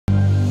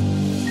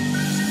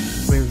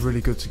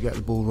really good to get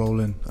the ball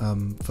rolling,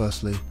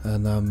 firstly,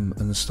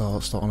 and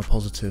start on a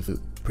positive.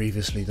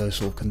 Previously, those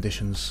sort of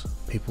conditions,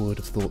 people would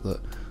have thought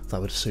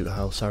that would suit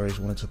how Sarries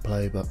wanted to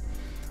play, but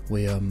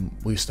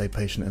we stayed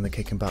patient in the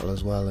kicking battle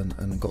as well,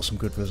 and got some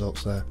good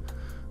results there.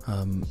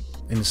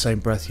 In the same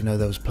breath, you know,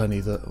 there was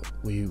plenty that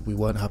we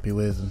weren't happy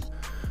with,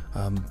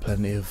 and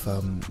plenty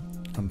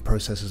of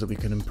processes that we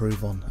can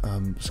improve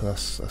on. So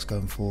that's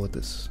going forward.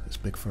 It's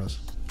big for us.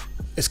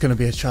 It's going to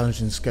be a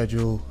challenging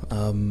schedule.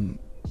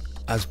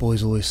 As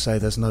boys always say,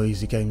 there's no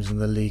easy games in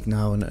the league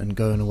now, and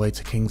going away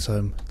to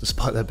Kingsholm,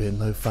 despite there being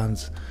no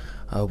fans,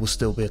 will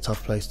still be a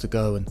tough place to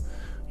go. And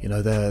you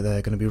know, they're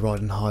going to be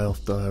riding high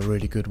off the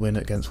really good win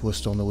against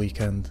Worcester on the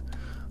weekend.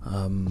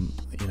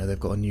 You know, they've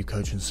got a new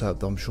coaching setup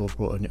that I'm sure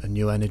brought a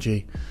new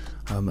energy,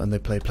 and they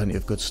play plenty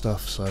of good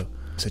stuff. So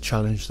it's a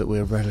challenge that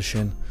we're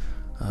relishing,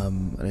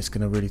 and it's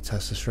going to really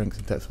test the strength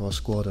and depth of our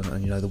squad,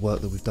 and you know, the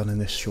work that we've done in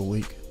this short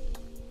week.